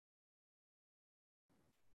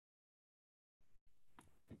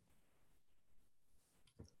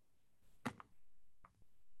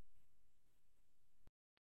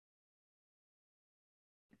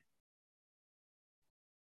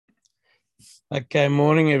Okay,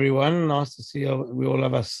 morning everyone. Nice to see we all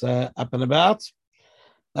of us up and about.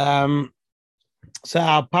 Um, so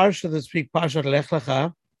our parasha this week, Parashat Lech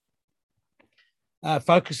Lecha,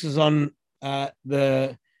 focuses on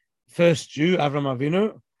the first Jew, Avram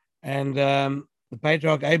Avinu, and the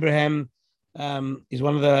patriarch Abraham is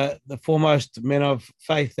one of the foremost men of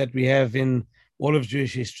faith that we have in all of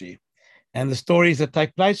Jewish history. And the stories that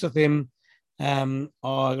take place with him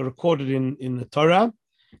are recorded in the Torah.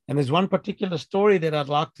 And there's one particular story that I'd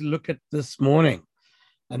like to look at this morning,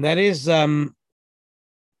 and that is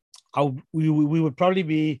we would probably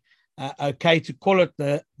be okay to call it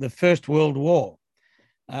the First World War.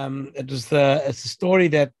 It's a story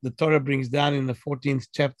that the Torah brings down in the 14th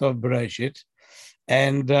chapter of Bereshit,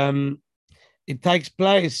 and it takes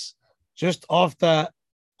place just after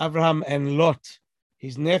Abraham and Lot,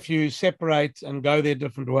 his nephew, separate and go their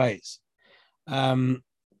different ways.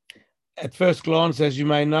 At first glance, as you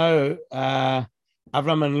may know,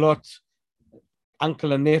 Avram and Lot,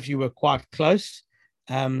 uncle and nephew, were quite close.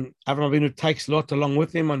 Avram Avinu takes Lot along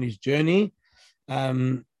with him on his journey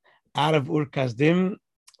out of Ur Kasdim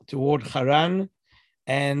toward Haran,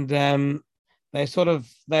 and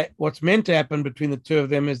what's meant to happen between the two of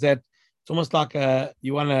them is that it's almost like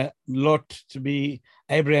you want Lot to be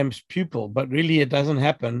Abraham's pupil, but really it doesn't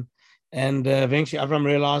happen. And eventually Avram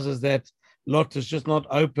realizes that Lot is just not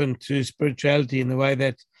open to spirituality in the way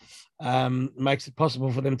that makes it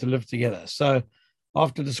possible for them to live together. So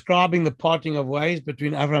after describing the parting of ways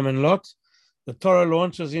between Avram and Lot, the Torah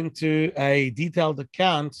launches into a detailed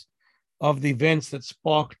account of the events that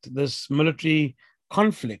sparked this military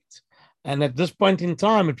conflict. And at this point in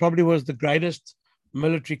time, it probably was the greatest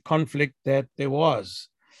military conflict that there was.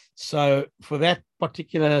 So for that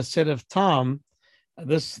particular set of time,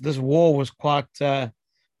 this war was quite the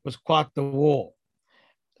war.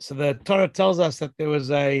 So the Torah tells us that there was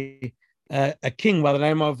a king by the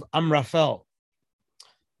name of Amraphel.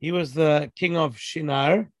 He was the king of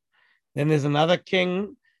Shinar. Then there's another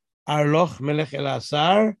king, Arloch Melech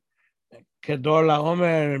Elasar, Kedor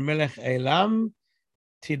Laomer Melech Elam,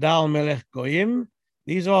 Tidal Melech Goyim.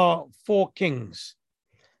 These are four kings: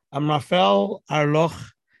 Amraphel, Arloch,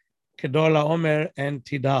 Kedor Laomer, and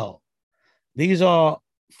Tidal. These are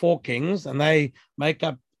four kings, and they make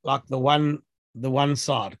up like the one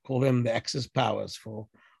side. Call them the Axis powers for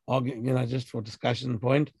just for discussion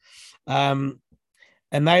point.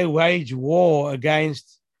 And they wage war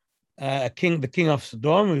against the king of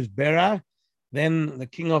Sodom, who's Bera, then the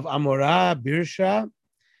king of Amorah, Birsha,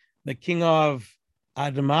 the king of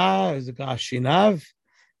Admah, who's the guy Shinav,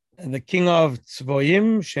 and the king of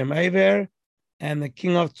Tzvoim, Shemever, and the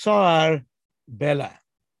king of Tzoar, Bela.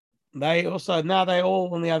 They're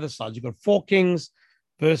all on the other side. You've got four kings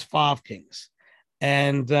versus five kings.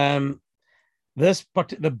 And the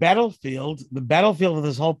battlefield of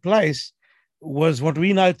this whole place was what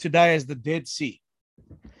we know today as the Dead Sea.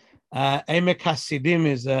 Emek Hasidim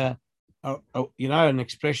is an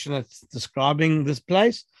expression that's describing this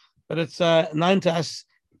place, but it's known to us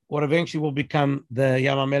what eventually will become the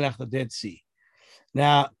Yam HaMelech, the Dead Sea.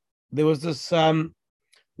 Now, there was this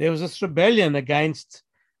rebellion against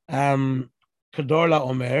Kedor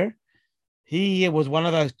Laomer. He was one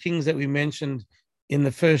of those kings that we mentioned in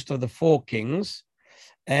the first of the four kings,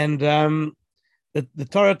 and the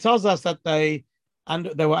Torah tells us that they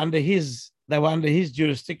were under his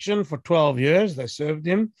jurisdiction for 12 years. They served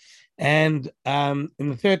him, and in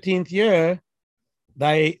the 13th year,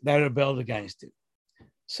 they rebelled against him.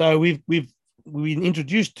 So we've been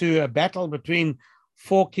introduced to a battle between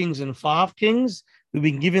four kings and five kings. We've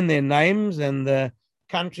been given their names and the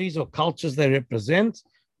countries or cultures they represent.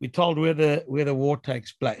 We're told where the war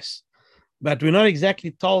takes place, but we're not exactly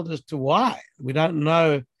told as to why. We don't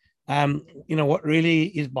know, what really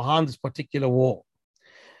is behind this particular war.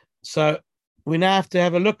 So we now have to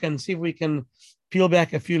have a look and see if we can peel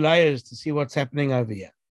back a few layers to see what's happening over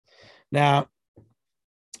here. Now,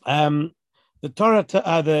 the Torah,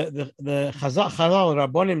 the Chazal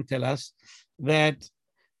Rabbonim tell us that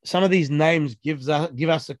some of these names give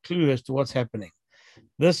us a clue as to what's happening.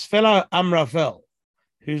 This fellow Amraphel,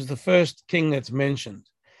 who's the first king that's mentioned,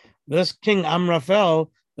 this king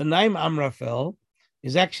Amraphel, the name Amraphel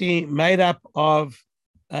is actually made up of,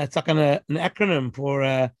 it's like an acronym for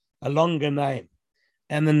a longer name.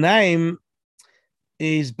 And the name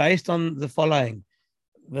is based on the following.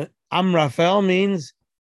 The Amraphel means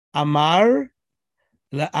Amar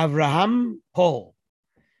LaAvraham Paul.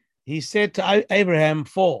 He said to Abraham,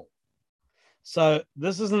 fall. So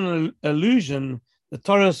this is an allusion. The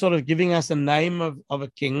Torah is sort of giving us a name of a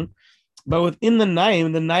king, but within the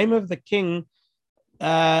name of the king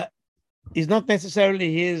is not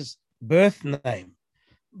necessarily his birth name,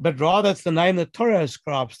 but rather it's the name the Torah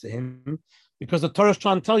ascribes to him, because the Torah is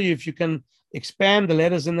trying to tell you if you can expand the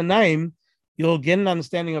letters in the name, you'll get an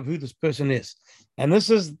understanding of who this person is. And this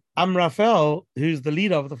is Amraphel, who's the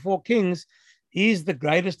leader of the four kings. He's the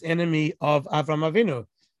greatest enemy of Avram Avinu.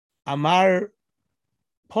 Amar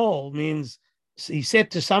Paul means he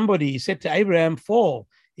said to Abraham, fall.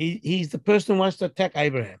 He's the person who wants to attack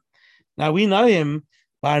Abraham. Now we know him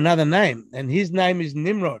by another name, and his name is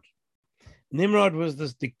Nimrod. Nimrod was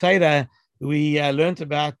this dictator we learned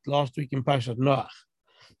about last week in Parshat Noach.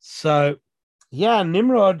 So, yeah,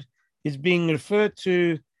 Nimrod is being referred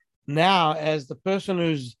to now as the person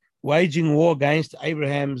who's waging war against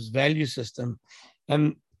Abraham's value system,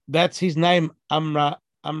 and that's his name,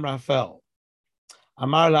 Amraphel.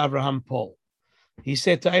 Amar Abraham Paul. He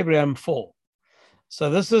said to Abraham, fall. So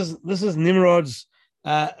this is Nimrod's.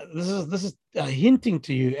 This is hinting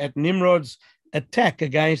to you at Nimrod's attack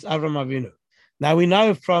against Avram Avinu. Now we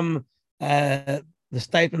know from the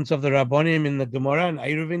statements of the Rabbonim in the Gemara and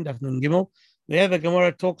Eruvin, Daf Nun Gimel, there the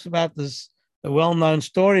Gemara talks about the well-known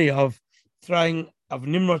story of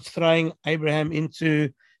Nimrod throwing Abraham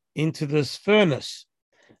into this furnace.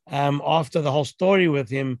 After the whole story with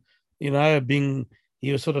him, he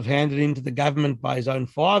was sort of handed into the government by his own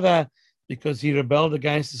father because he rebelled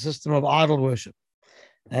against the system of idol worship.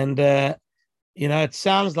 And it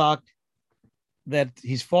sounds like that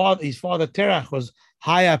his father Terach was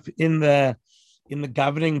high up in the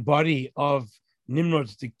governing body of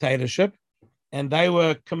Nimrod's dictatorship, and they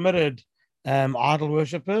were committed idol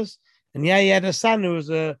worshippers. And he had a son who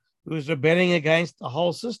was rebelling against the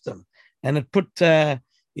whole system, and it put it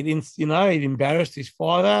embarrassed his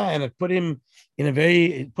father, and it put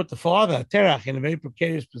the father Terach in a very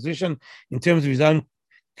precarious position in terms of his own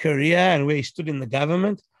career and where he stood in the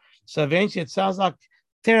government. So eventually, it sounds like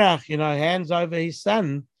Terach, hands over his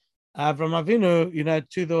son Avram Avinu,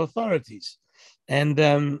 to the authorities, and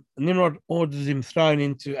Nimrod orders him thrown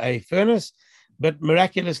into a furnace, but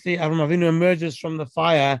miraculously, Avram Avinu emerges from the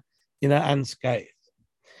fire, unscathed.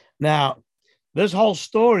 Now, this whole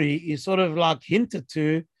story is sort of like hinted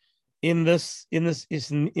to in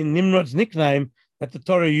Nimrod's nickname that the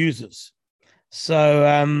Torah uses.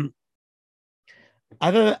 So,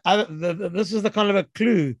 this is the kind of a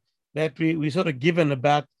clue that we sort of given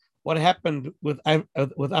about what happened with Avram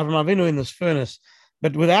Avinu in this furnace,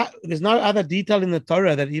 but there's no other detail in the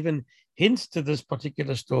Torah that even hints to this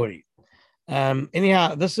particular story.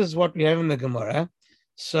 Anyhow, this is what we have in the Gemara.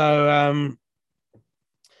 So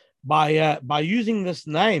by using this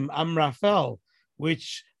name Amraphel,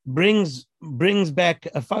 which brings back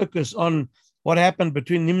a focus on what happened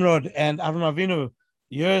between Nimrod and Avram Avinu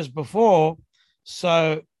years before,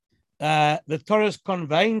 so the Torah is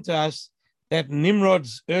conveying to us that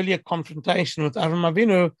Nimrod's earlier confrontation with Avram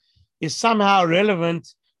Avinu is somehow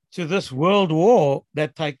relevant to this world war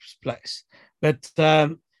that takes place. But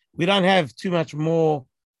we don't have too much more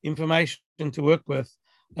information to work with.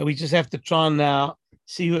 We just have to try and now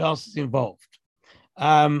see who else is involved.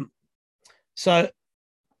 So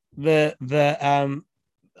the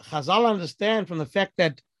Chazal understand from the fact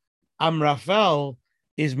that Amraphel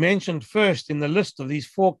is mentioned first in the list of these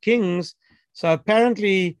four kings. So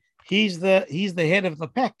apparently he's the head of the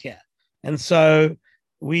pack here, and so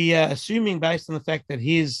we are assuming, based on the fact that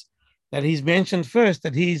he's mentioned first,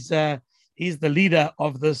 that he's the leader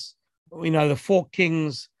of this, the four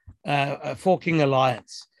king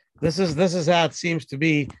alliance. This is how it seems to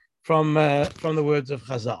be from the words of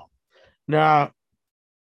Chazal. Now,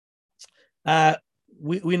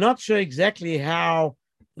 we're not sure exactly how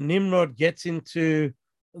Nimrod gets into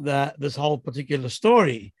this whole particular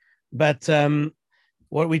story, but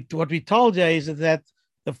what we told you is that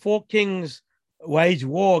the four kings wage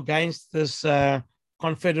war against this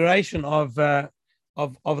confederation of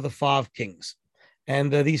the five kings,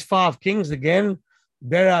 and these five kings again,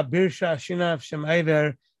 Bera, Birsha, Shinav,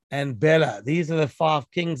 Shemever, and Bela. These are the five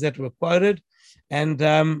kings that were quoted, and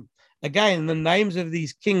again, the names of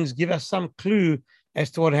these kings give us some clue as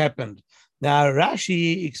to what happened. Now,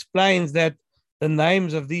 Rashi explains that the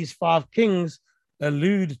names of these five kings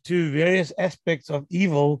allude to various aspects of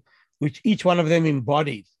evil, which each one of them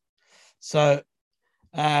embodied. So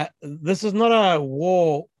this is not a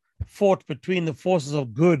war fought between the forces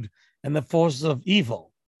of good and the forces of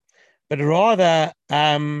evil, but rather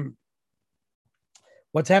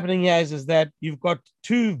what's happening here is that you've got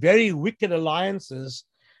two very wicked alliances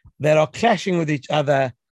that are clashing with each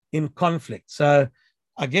other in conflict. So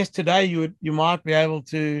I guess today you might be able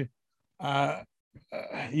to,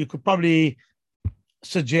 you could probably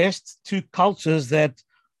suggest two cultures that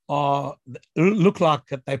look like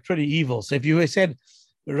that they're pretty evil. So if you said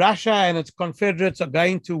Russia and its confederates are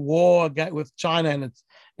going to war with China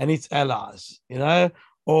and its allies,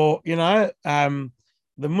 or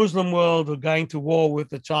the Muslim world are going to war with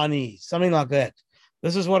the Chinese, something like that.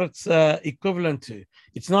 This is what it's equivalent to.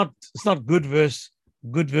 It's not good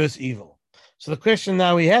versus evil. So the question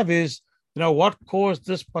now we have is, what caused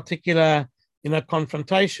this particular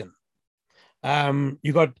confrontation?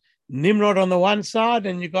 You got Nimrod on the one side,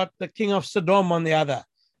 and you got the king of Sodom on the other.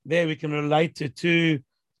 There we can relate to two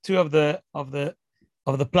of the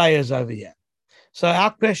players over here. So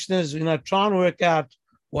our question is, try and work out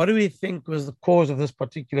what do we think was the cause of this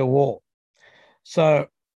particular war. So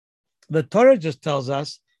the Torah just tells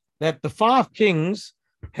us that the 5 kings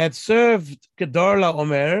had served Kedorla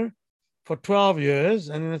Omer for 12 years,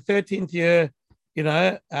 and in the 13th year,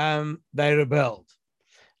 they rebelled.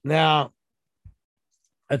 Now,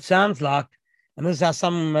 it sounds like, and this is how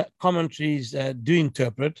some commentaries do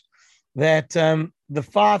interpret, that the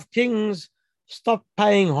 5 kings stopped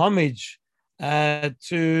paying homage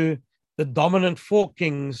to the dominant 4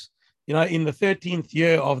 kings, in the 13th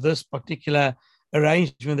year of this particular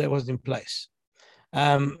arrangement that was in place.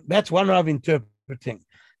 That's one way of interpreting.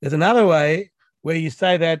 There's another way where you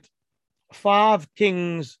say that 5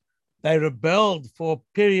 kings, they rebelled for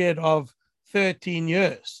a period of 13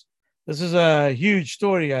 years. This is a huge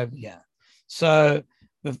story over here. So,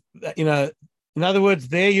 in other words,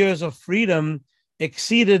 their years of freedom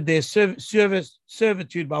exceeded their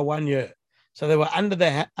servitude by 1 year. So they were under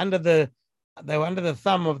the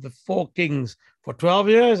thumb of the 4 kings for 12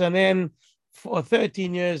 years, and then for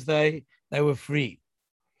 13 years they were free.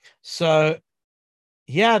 So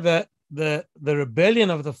the rebellion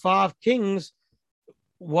of the 5 kings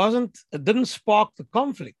didn't spark the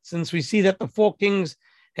conflict, since we see that the 4 kings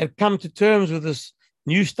had come to terms with this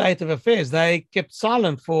new state of affairs. They kept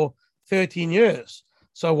silent for 13 years.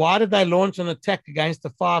 So why did they launch an attack against the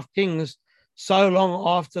 5 kings so long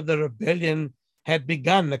after the rebellion had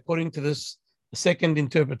begun, according to this second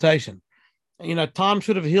interpretation? Time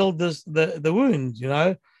should have healed the wound.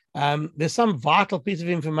 There's some vital piece of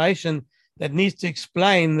information that needs to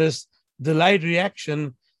explain this delayed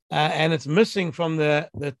reaction, and it's missing from the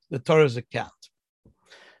Torah's account.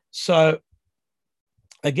 So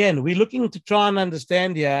again, we're looking to try and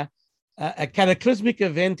understand here a cataclysmic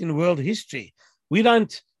event in world history. We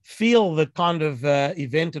don't feel the kind of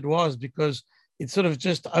event it was, because it's sort of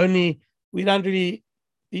just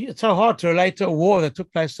it's so hard to relate to a war that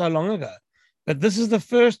took place so long ago. But this is the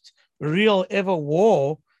first real ever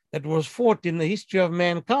war that was fought in the history of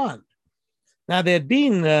mankind. Now, there had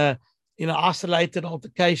been isolated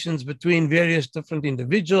altercations between various different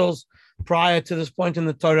individuals prior to this point in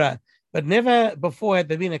the Torah, but never before had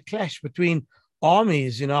there been a clash between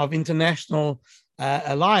armies, of international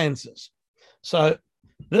alliances. So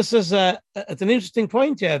this is it's an interesting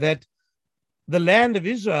point here, that the land of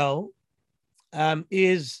Israel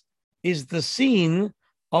is the scene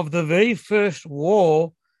of the very first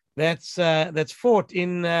war that's fought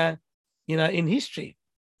in history.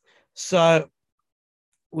 So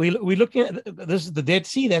we're looking at this is the Dead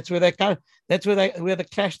Sea. That's where they come. That's where the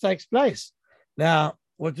clash takes place. Now,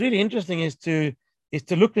 what's really interesting is to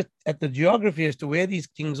look at the geography as to where these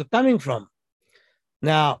kings are coming from.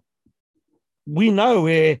 Now, we know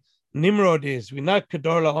where Nimrod is. We know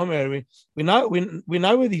Kedorla Omer. We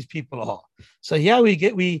know where these people are. So here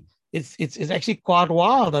it's actually quite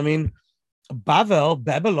wild. I mean,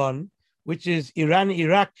 Babylon, which is Iran,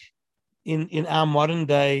 Iraq, in our modern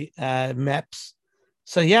day maps.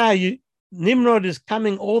 So Nimrod is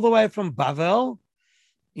coming all the way from Babel,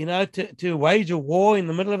 to wage a war in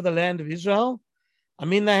the middle of the land of Israel. I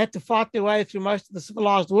mean, they had to fight their way through most of the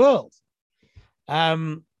civilized world.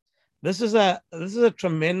 This is a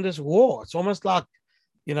tremendous war. It's almost like,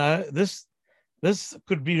 this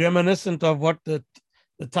could be reminiscent of what the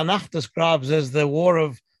Tanakh describes as the war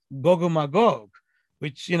of Gog and Magog,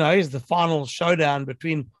 which is the final showdown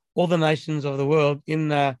between all the nations of the world in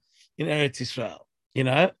Eretz Israel.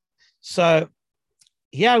 So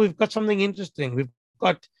here we've got something interesting. We've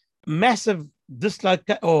got massive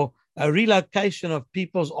a relocation of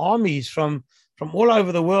people's armies from all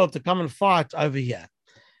over the world to come and fight over here.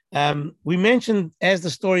 We mentioned, as the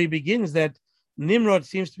story begins, that Nimrod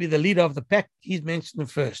seems to be the leader of the pack. He's mentioned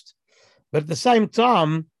first. But at the same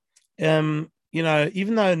time, even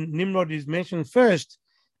though Nimrod is mentioned first,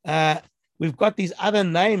 we've got these other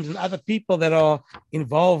names and other people that are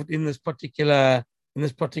involved in this particular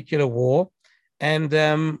war. And,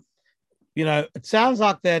 it sounds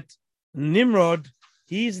like that Nimrod,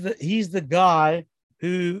 he's the guy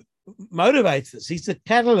who motivates this. He's the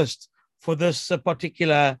catalyst for this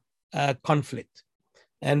particular conflict.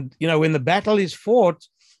 And, when the battle is fought,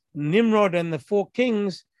 Nimrod and the four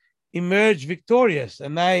kings emerge victorious,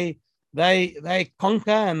 and they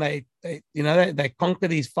conquer, and they conquer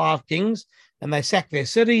these five kings, and they sack their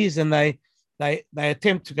cities, and they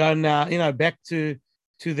attempt to go now, back to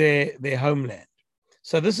their homeland.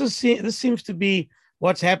 So this seems to be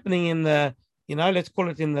what's happening in the, let's call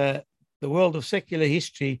it in the world of secular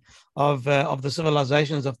history of the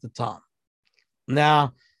civilizations of the time.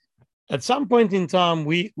 Now, at some point in time,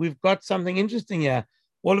 we've got something interesting here.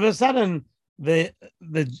 All of a sudden, the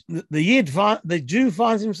Jew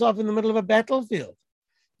finds himself in the middle of a battlefield.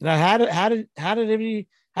 How did Avram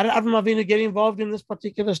Avinu get involved in this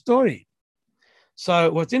particular story?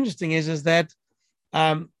 So what's interesting is that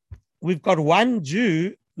we've got one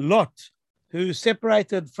Jew, Lot, who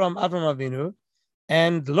separated from Avram Avinu,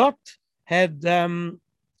 and Lot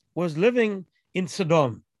was living in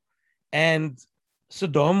Sodom, and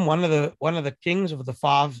Sodom, one of the kings of the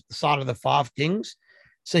side of the five kings.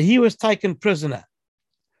 So he was taken prisoner,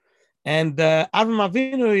 and Avram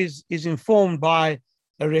Avinu is informed by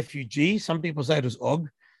a refugee. Some people say it was Og,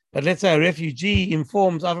 but let's say a refugee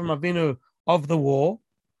informs Avram Avinu of the war,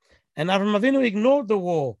 and Avram Avinu ignored the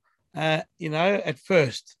war, at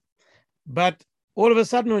first, but all of a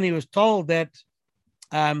sudden, when he was told that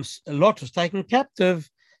Lot was taken captive,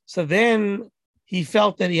 so then he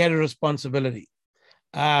felt that he had a responsibility.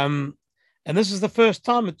 And this is the first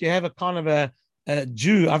time that you have a kind of a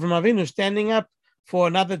Jew, Avram Avinu, standing up for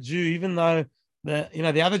another Jew, even though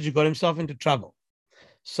the other Jew got himself into trouble.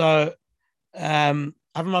 So Avram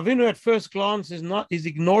Avinu, at first glance, is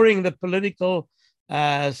ignoring the political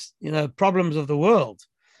problems of the world,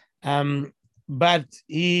 but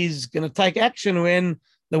he's going to take action when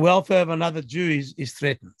the welfare of another Jew is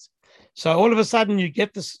threatened. So all of a sudden, you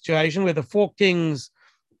get the situation where the four kings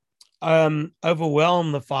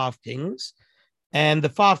overwhelm the five kings, and the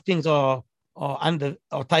five kings are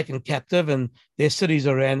taken captive, and their cities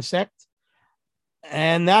are ransacked.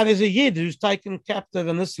 And now there's a Yid who's taken captive,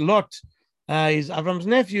 and this Lot is Avram's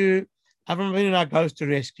nephew. Avram Avinu now goes to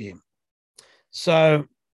rescue him. So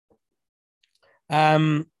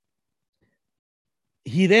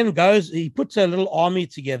he then puts a little army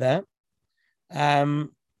together, and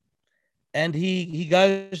he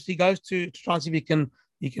goes to try and see if he can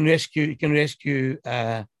rescue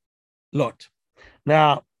Lot.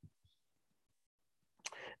 Now,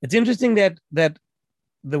 it's interesting that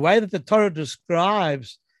the way that the Torah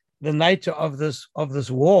describes the nature of this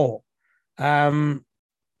war,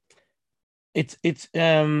 it's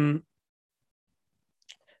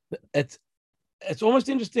almost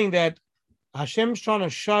interesting that Hashem's trying to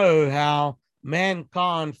show how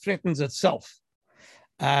mankind threatens itself.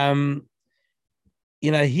 You'd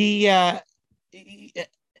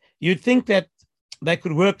think that they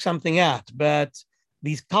could work something out, but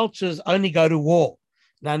these cultures only go to war.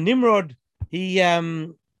 Now, Nimrod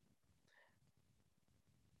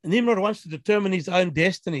wants to determine his own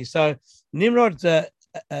destiny. So Nimrod's a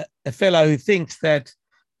fellow who thinks that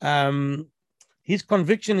his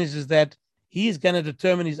conviction is that he's going to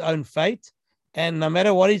determine his own fate, and no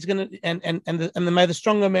matter what he's going to, and may the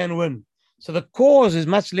stronger man win. So the cause is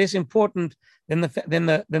much less important than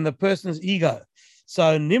the person's ego.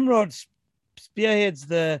 So Nimrod spearheads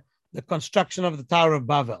the construction of the Tower of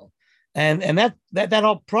Babel, and that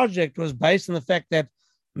whole project was based on the fact that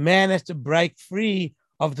man has to break free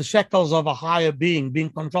of the shackles of a higher being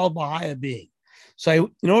controlled by a higher being.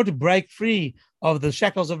 So in order to break free of the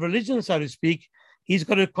shackles of religion, so to speak, he's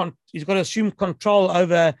got to assume control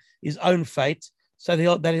over his own fate, so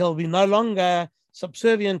that he'll be no longer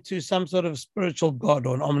subservient to some sort of spiritual God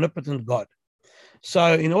or an omnipotent God.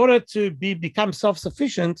 So in order to become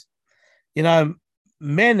self-sufficient,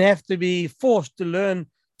 men have to be forced to learn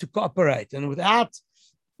to cooperate. And without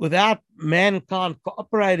mankind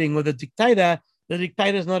cooperating with a dictator, the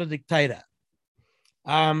dictator is not a dictator.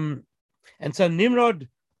 And so Nimrod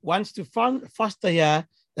wants to foster here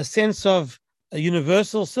a sense of a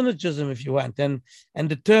universal synergism, if you want, and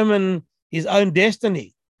determine his own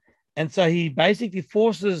destiny. And so he basically he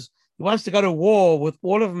wants to go to war with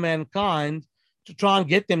all of mankind to try and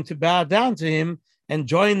get them to bow down to him and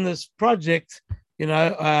join this project,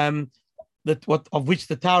 of which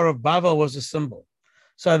the Tower of Babel was a symbol.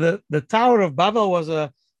 So the Tower of Babel was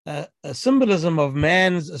a symbolism of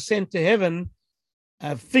man's ascent to heaven,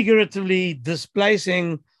 figuratively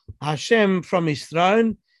displacing Hashem from his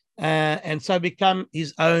throne, and so become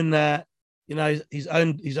his own, his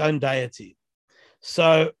own deity.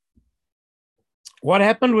 So what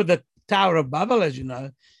happened with the Tower of Babel, as you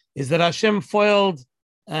know, is that Hashem foiled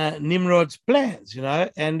Nimrod's plans,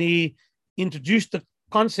 and he introduced the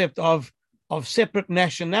concept of separate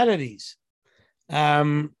nationalities.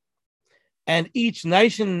 And each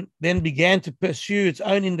nation then began to pursue its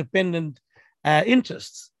own independent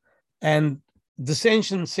interests, and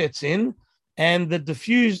dissension sets in, and the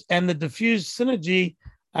diffused synergy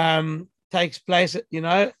takes place.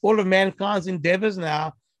 All of mankind's endeavors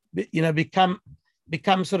now, become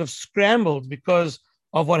sort of scrambled because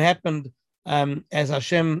of what happened as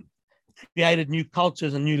Hashem created new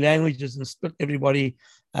cultures and new languages and split everybody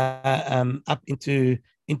up into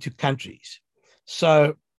countries.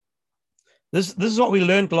 So this is what we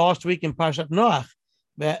learned last week in Parashat Noach,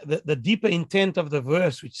 the deeper intent of the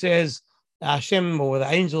verse, which says Hashem, or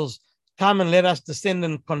the angels, come and let us descend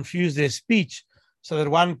and confuse their speech, so that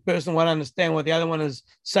one person won't understand what the other one is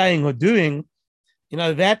saying or doing.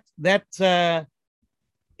 It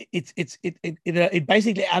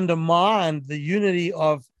basically undermined the unity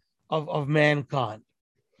of mankind.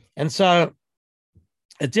 And so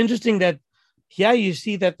it's interesting that here you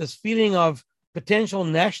see that this feeling of potential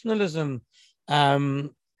nationalism, it's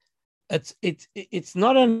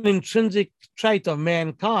not an intrinsic trait of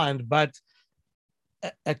mankind, but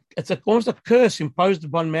it's almost a curse imposed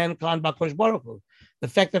upon mankind by Kosh Baruch Hu. The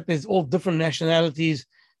fact that there's all different nationalities,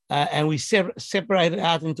 and we separated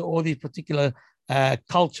out into all these particular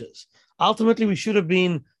cultures. Ultimately, we should have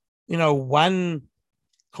been, one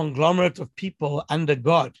conglomerate of people under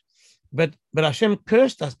God, but Hashem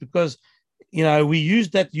cursed us because, we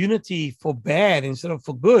used that unity for bad instead of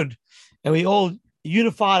for good, and we all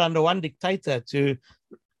unified under one dictator to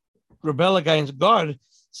rebel against God.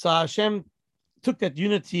 So Hashem took that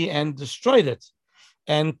unity and destroyed it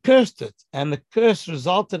and cursed it, and the curse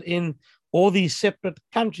resulted in all these separate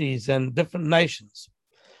countries and different nations.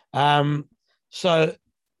 So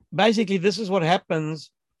basically, this is what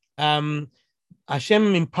happens.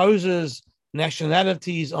 Hashem imposes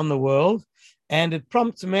nationalities on the world, and it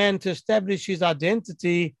prompts man to establish his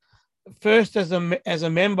identity first as a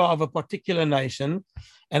member of a particular nation,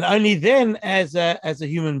 and only then as a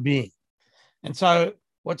human being. And so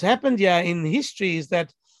what's happened here in history is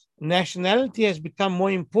that nationality has become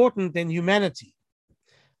more important than humanity.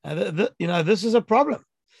 This is a problem.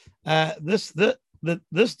 This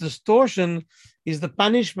distortion is the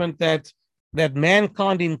punishment that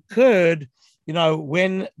mankind incurred,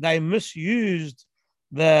 when they misused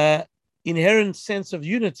the inherent sense of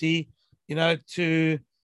unity, to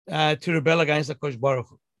rebel against the Kosh Baruch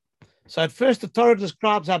Hu. So at first, the Torah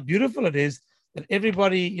describes how beautiful it is that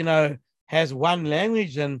everybody, has one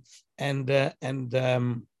language and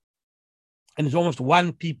it's almost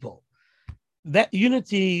one people. That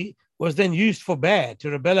unity was then used for bad,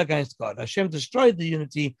 to rebel against God. Hashem destroyed the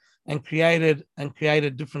unity and created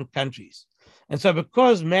different countries. And so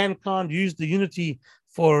because mankind used the unity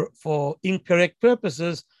for incorrect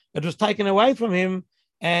purposes, it was taken away from him,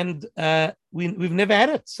 and we've never had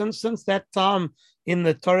it since that time. In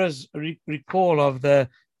the Torah's recall of the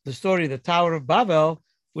story, the Tower of Babel,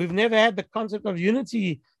 we've never had the concept of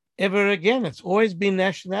unity ever again. It's always been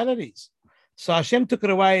nationalities. So Hashem took it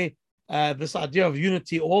away, this idea of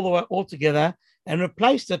unity altogether, and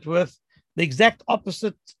replaced it with the exact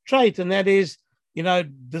opposite trait, and that is,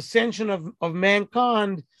 dissension of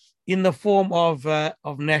mankind in the form of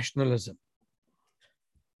nationalism.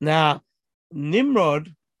 Now,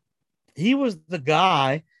 Nimrod, he was the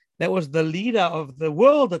guy that was the leader of the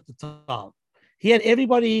world at the time. He had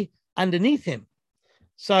everybody underneath him.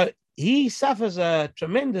 So he suffers a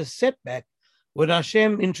tremendous setback when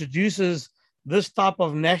Hashem introduces this type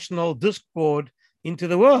of national discord into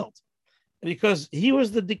the world, because he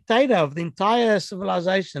was the dictator of the entire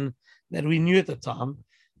civilization that we knew at the time.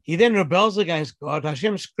 He then rebels against God.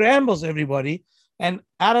 Hashem scrambles everybody, and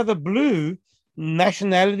out of the blue,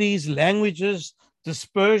 nationalities, languages,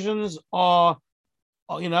 dispersions are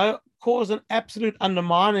cause an absolute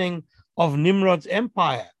undermining of Nimrod's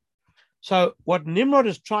empire. So what Nimrod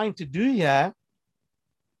is trying to do here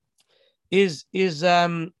is he's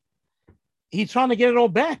trying to get it all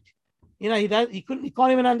back. He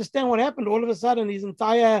can't even understand what happened. All of a sudden, his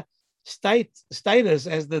entire status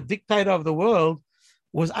as the dictator of the world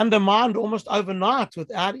was undermined almost overnight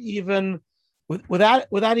without even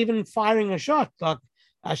firing a shot. Like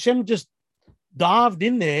Hashem just dived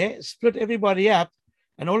in there, split everybody up,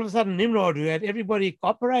 and all of a sudden Nimrod, who had everybody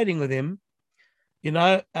cooperating with him,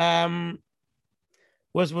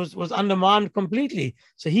 was undermined completely.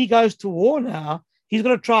 So he goes to war now. He's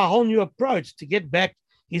going to try a whole new approach to get back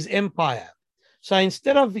his empire. So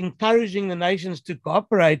instead of encouraging the nations to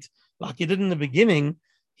cooperate like he did in the beginning,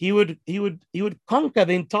 he would conquer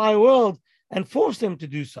the entire world and force them to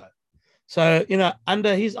do so. So,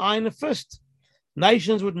 under his iron fist,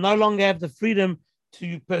 nations would no longer have the freedom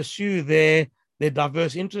to pursue their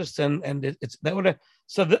diverse interests, and it's they would.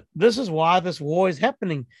 So this is why this war is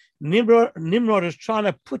happening. Nimrod is trying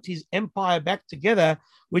to put his empire back together,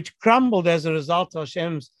 which crumbled as a result of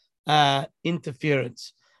Hashem's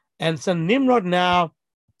interference. And so Nimrod now,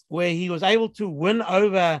 where he was able to win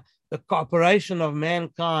over the cooperation of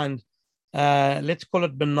mankind, let's call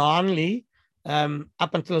it benignly,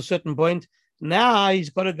 up until a certain point, now he's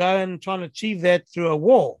got to go and try and achieve that through a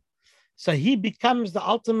war. So he becomes the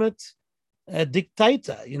ultimate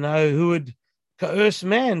dictator, who would coerce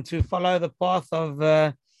man to follow the path of,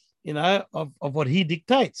 of what he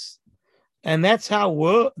dictates. And that's how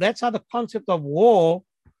the concept of war,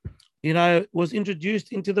 was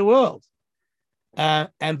introduced into the world.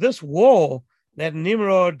 And this war that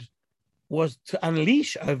Nimrod was to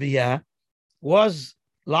unleash over here was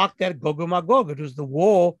like that Gog and Magog. It was the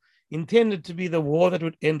war intended to be the war that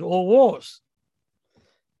would end all wars.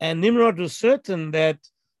 And Nimrod was certain that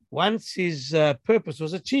once his purpose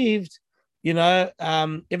was achieved,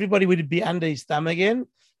 everybody would be under his thumb again,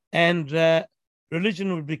 and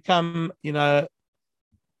religion would become,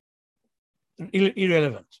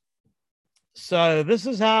 irrelevant. So this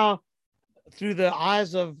is how, through the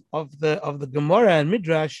eyes of the Gemara and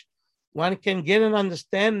Midrash, one can get an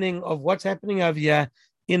understanding of what's happening over here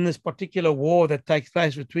in this particular war that takes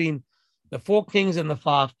place between the 4 kings and the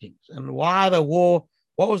 5 kings, and why the war,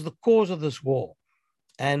 what was the cause of this war,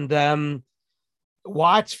 and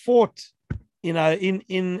why it's fought, in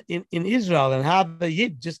Israel, and how the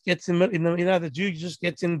Yid just gets the Jew just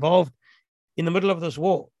gets involved in the middle of this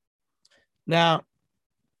war. Now,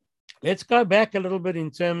 let's go back a little bit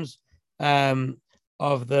in terms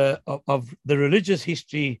of the religious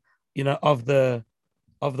history, of the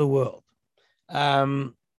world.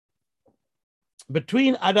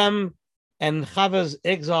 Between Adam and Chava's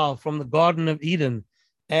exile from the Garden of Eden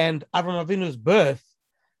and Avraham Avinu's birth,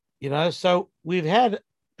 so we've had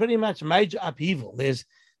pretty much major upheaval. There's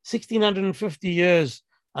 1650 years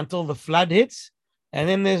until the flood hits, and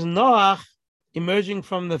then there's Noah emerging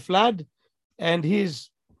from the flood, and his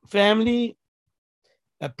family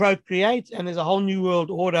procreate, and there's a whole new world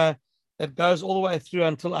order that goes all the way through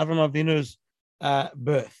until Avraham Avinu's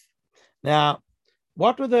birth. Now,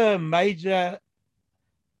 what were the major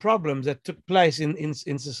problems that took place in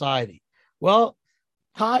society? Well,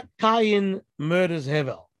 Cain murders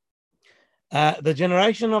Hevel. The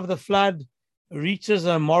generation of the flood reaches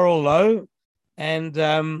a moral low, and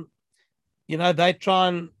they try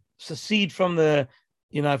and secede from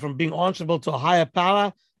from being answerable to a higher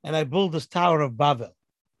power, and they build this Tower of Babel.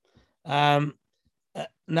 Now,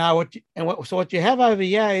 what you have over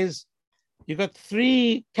here is you've got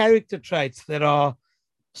 3 character traits that are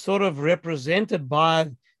sort of represented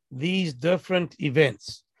by these different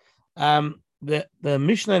events. The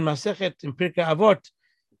Mishnah in Masechet in Pirkei Avot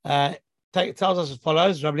tells us as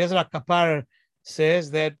follows. Rabbi Eliezer HaKapar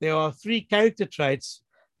says that there are 3 character traits: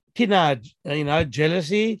 Kinah,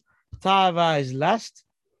 jealousy; Ta'ava is lust;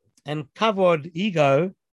 and Kavod,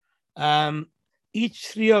 ego. Each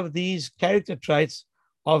 3 of these character traits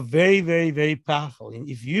are very, very, very powerful. And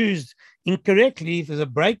if used incorrectly, if there's a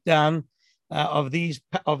breakdown of these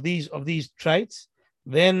traits,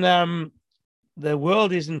 then the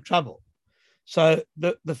world is in trouble. So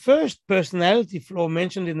the first personality flaw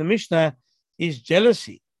mentioned in the Mishnah is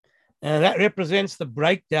jealousy. And that represents the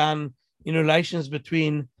breakdown in relations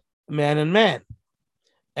between man and man.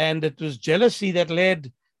 And it was jealousy that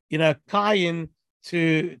led, Cain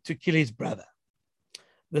to kill his brother.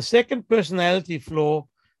 The second personality flaw,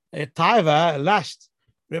 taiva, lust,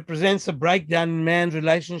 represents a breakdown in man's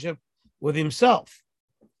relationship with himself.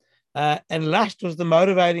 And lust was the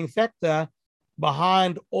motivating factor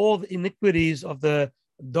behind all the iniquities of the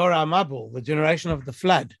Dor HaMabul, the generation of the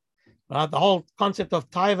flood. Right? The whole concept of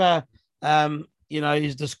taiva,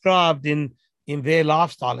 is described in their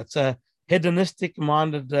lifestyle. It's a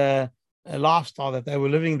hedonistic-minded lifestyle that they were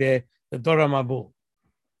living there, the Dor HaMabul.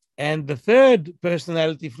 And the third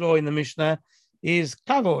personality flaw in the Mishnah is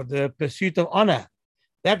kavod, the pursuit of honor.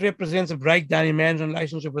 That represents a breakdown in man's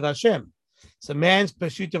relationship with Hashem. So man's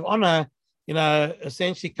pursuit of honor,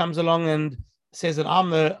 essentially comes along and says that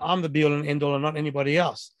I'm the be-all and end-all and not anybody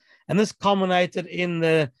else. And this culminated in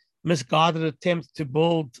the misguided attempt to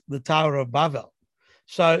build the Tower of Babel.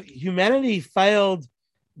 So humanity failed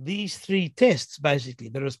these 3 tests, basically.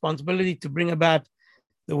 The responsibility to bring about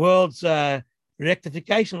the world's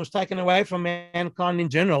rectification was taken away from mankind in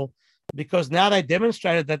general, because now they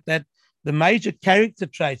demonstrated that the major character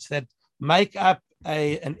traits that make up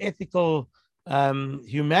an ethical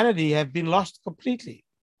humanity have been lost completely.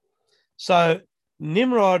 So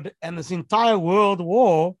Nimrod and this entire world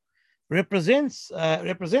war represents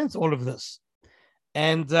all of this.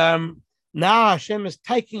 And now Hashem is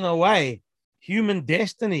taking away human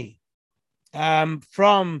destiny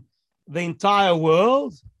from the entire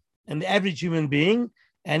world and the average human being,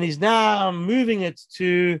 and is now moving it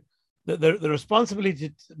to the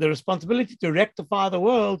responsibility to rectify the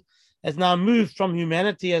world has now moved from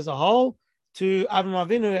humanity as a whole to Avraham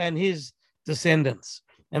Avinu and his descendants.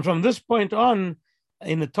 And from this point on,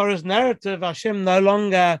 in the Torah's narrative, Hashem no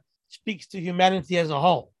longer speaks to humanity as a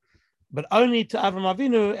whole, but only to Avraham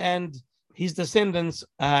Avinu and his descendants,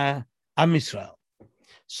 Am Yisrael.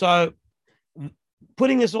 So,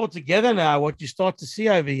 putting this all together now, what you start to see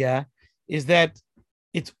over here is that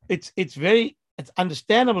it's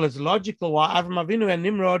understandable, it's logical why Avraham Avinu and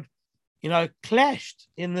Nimrod, clashed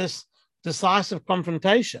in this decisive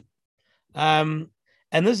confrontation. And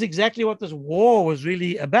this is exactly what this war was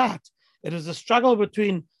really about. It was a struggle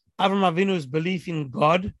between Avraham Avinu's belief in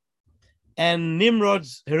God and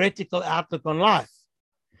Nimrod's heretical outlook on life.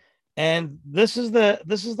 And this is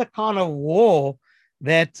the kind of war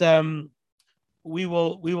that we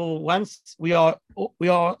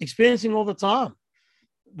are experiencing all the time.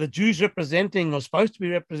 The Jews representing, or supposed to be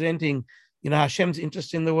representing, Hashem's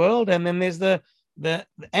interest in the world, and then there's the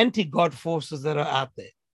anti-God forces that are out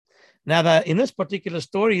there. Now, in this particular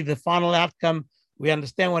story, the final outcome, we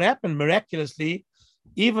understand what happened miraculously,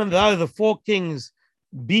 even though the 4 kings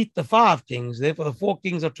beat the 5 kings. Therefore, the 4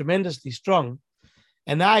 kings are tremendously strong.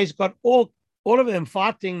 And now he's got all of them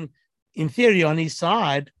fighting, in theory, on his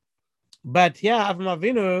side. But here,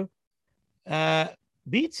 Avraham Avinu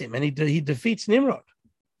beats him, and he defeats Nimrod.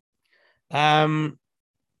 And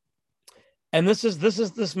this is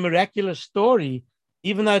this miraculous story,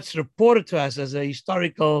 even though it's reported to us as a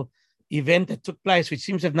historical event that took place, which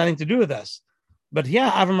seems to have nothing to do with us. But here,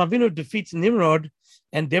 Avraham Avinu defeats Nimrod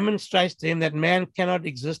and demonstrates to him that man cannot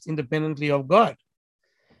exist independently of God.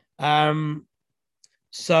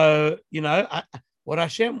 So, what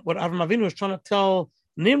Avraham Avinu was trying to tell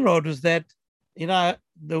Nimrod was that,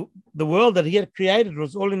 the world that he had created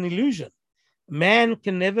was all an illusion. Man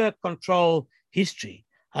can never control history.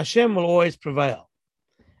 Hashem will always prevail.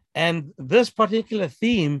 And this particular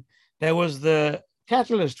theme, that was the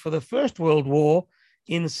catalyst for the First World War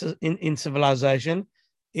in civilization,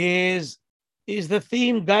 is the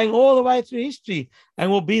theme going all the way through history, and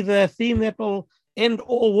will be the theme that will end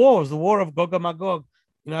all wars, the war of Gog and Magog,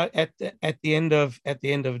 at the end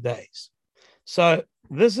of days. So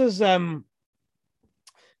this is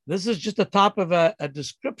just a type of a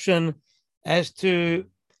description as to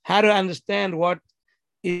how to understand what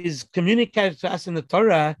is communicated to us in the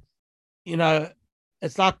Torah.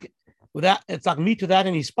 It's like meat without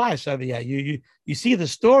any spice over here. You see the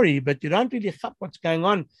story, but you don't really get what's going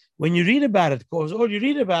on when you read about it, because all you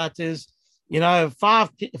read about is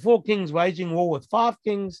 4 kings waging war with 5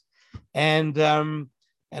 kings, and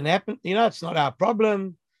happen. It's not our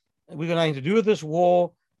problem. We've got nothing to do with this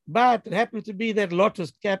war. But it happened to be that Lot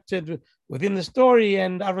was captured within the story,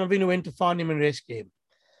 and Avraham Avinu went to find him and rescue him.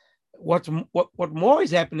 What more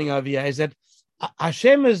is happening over here is that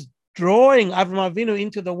Hashem is drawing Avraham Avinu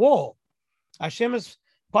into the war. Hashem is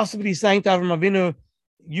possibly saying to Avraham Avinu,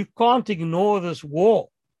 you can't ignore this war.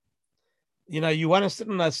 You want to sit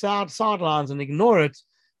on the sidelines and ignore it.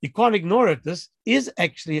 You can't ignore it. This is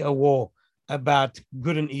actually a war about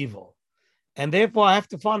good and evil. And therefore, I have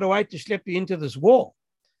to find a way to schlep you into this war.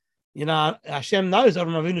 Hashem knows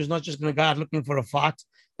Avraham Avinu is not just going to go out looking for a fight.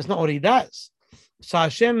 That's not what he does. So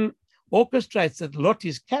Hashem orchestrates that Lot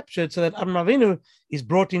is captured so that Avraham Avinu is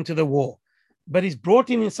brought into the war. But he's brought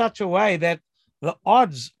in such a way that the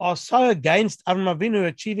odds are so against Avraham Avinu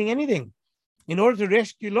achieving anything. In order to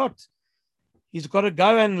rescue Lot, he's got to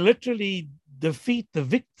go and literally defeat the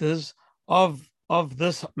victors of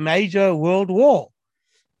this major world war.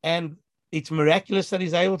 And it's miraculous that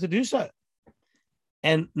he's able to do so.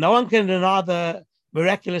 And no one can deny the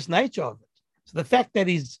miraculous nature of it. So the fact that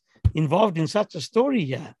he's involved in such a story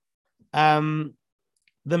here, the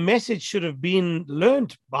message should have been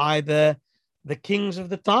learned by the kings of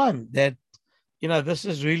the time, that this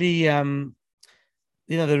is really the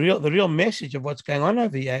real message of what's going on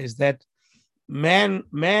over here is that man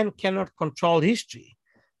cannot control history.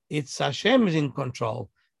 It's Hashem is in control,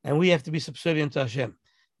 and we have to be subservient to Hashem.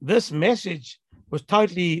 This message was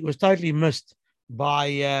totally missed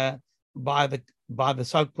by the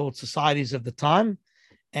so-called societies of the time,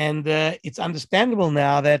 and it's understandable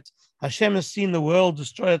now that Hashem has seen the world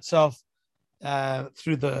destroy itself by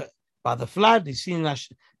the flood. He's seen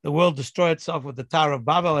the world destroy itself with the Tower of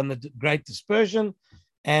Babel and the Great Dispersion,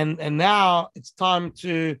 and now it's time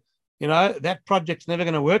to, that project's never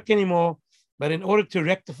going to work anymore. But in order to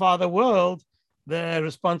rectify the world, the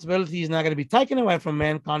responsibility is now going to be taken away from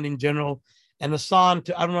mankind in general and assigned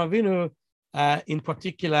to Avram Avinu in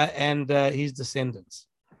particular and his descendants.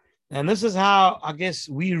 And this is how, I guess,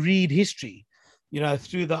 we read history,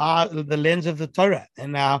 through the lens of the Torah.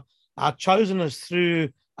 And our chosenness through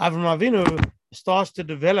Avram Avinu starts to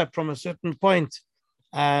develop from a certain point.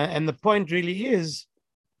 And the point really is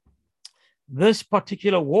this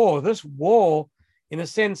particular war, in a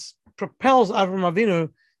sense, propels Avram Avinu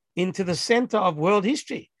into the center of world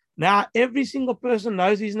history. Now, every single person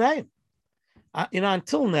knows his name.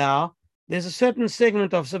 Until now, there's a certain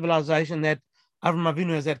segment of civilization that Avram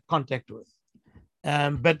Avinu has had contact with.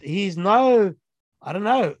 But he's I don't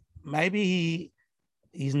know, maybe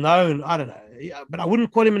he's known, I don't know, but I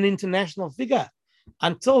wouldn't call him an international figure.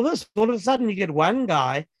 Until this, all of a sudden you get one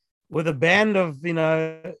guy with a band of,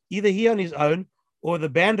 either he on his own or the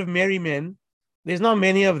band of merry men. There's not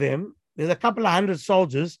many of them. There's a couple of hundred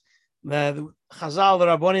soldiers. The Chazal, the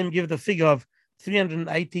Rabbonim, give the figure of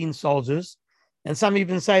 318 soldiers. And some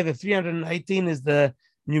even say that 318 is the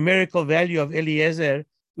numerical value of Eliezer,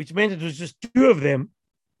 which meant it was just two of them.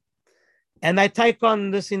 And they take on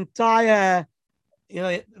this entire,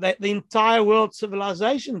 the entire world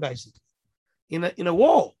civilization, basically, in a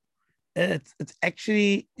war. It's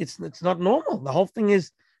actually, it's not normal. The whole thing is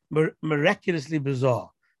miraculously bizarre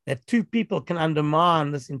that two people can undermine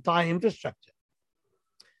this entire infrastructure.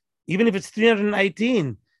 Even if it's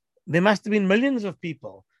 318, there must have been millions of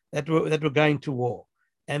people that were going to war.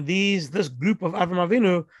 And this group of Avram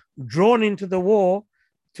Avinu drawn into the war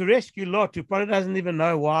to rescue Lot, who probably doesn't even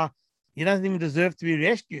know why he doesn't even deserve to be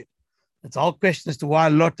rescued. It's a whole question as to why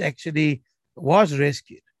Lot actually was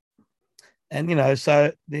rescued. And,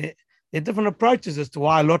 so there are different approaches as to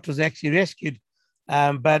why Lot was actually rescued.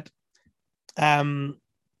 But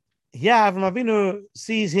Avram Avinu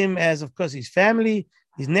sees him as, of course, his family,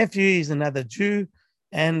 his nephew. He's another Jew,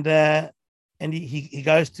 and he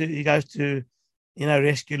goes to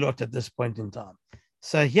rescue Lot at this point in time.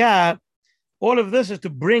 So here, all of this is to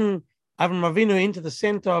bring Avram Avinu into the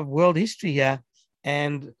center of world history here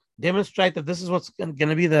and demonstrate that this is what's going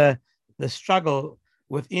to be the struggle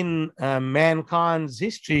within mankind's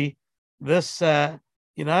history. This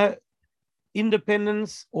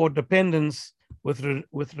independence or dependence with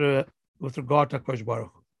regard to HaKadosh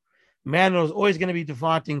Baruch Hu. Man was always going to be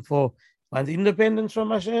fighting for one's independence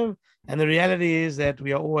from Hashem, and the reality is that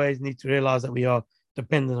we always need to realize that we are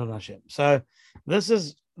dependent on Hashem. So this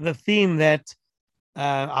is the theme that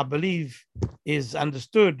I believe is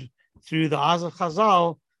understood through the eyes of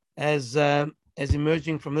Chazal as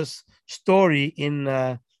emerging from this story in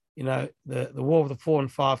the War of the 4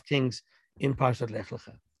 and 5 Kings in Parashat Lech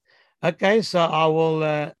Lecha. Okay, so I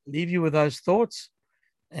will leave you with those thoughts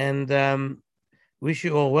and wish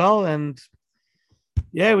you all well. And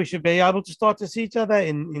we should be able to start to see each other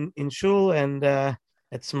in shul and at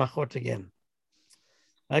Smachot again.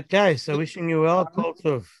 Okay, so wishing you well. Kol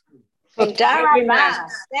tov. Thank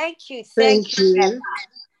you. Thank you.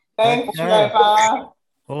 Thanks, Rabbi.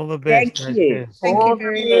 All the best. Thank you. Thank you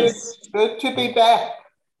very much. Good to be back.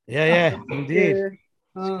 Yeah, indeed.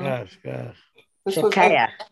 Shkar. This was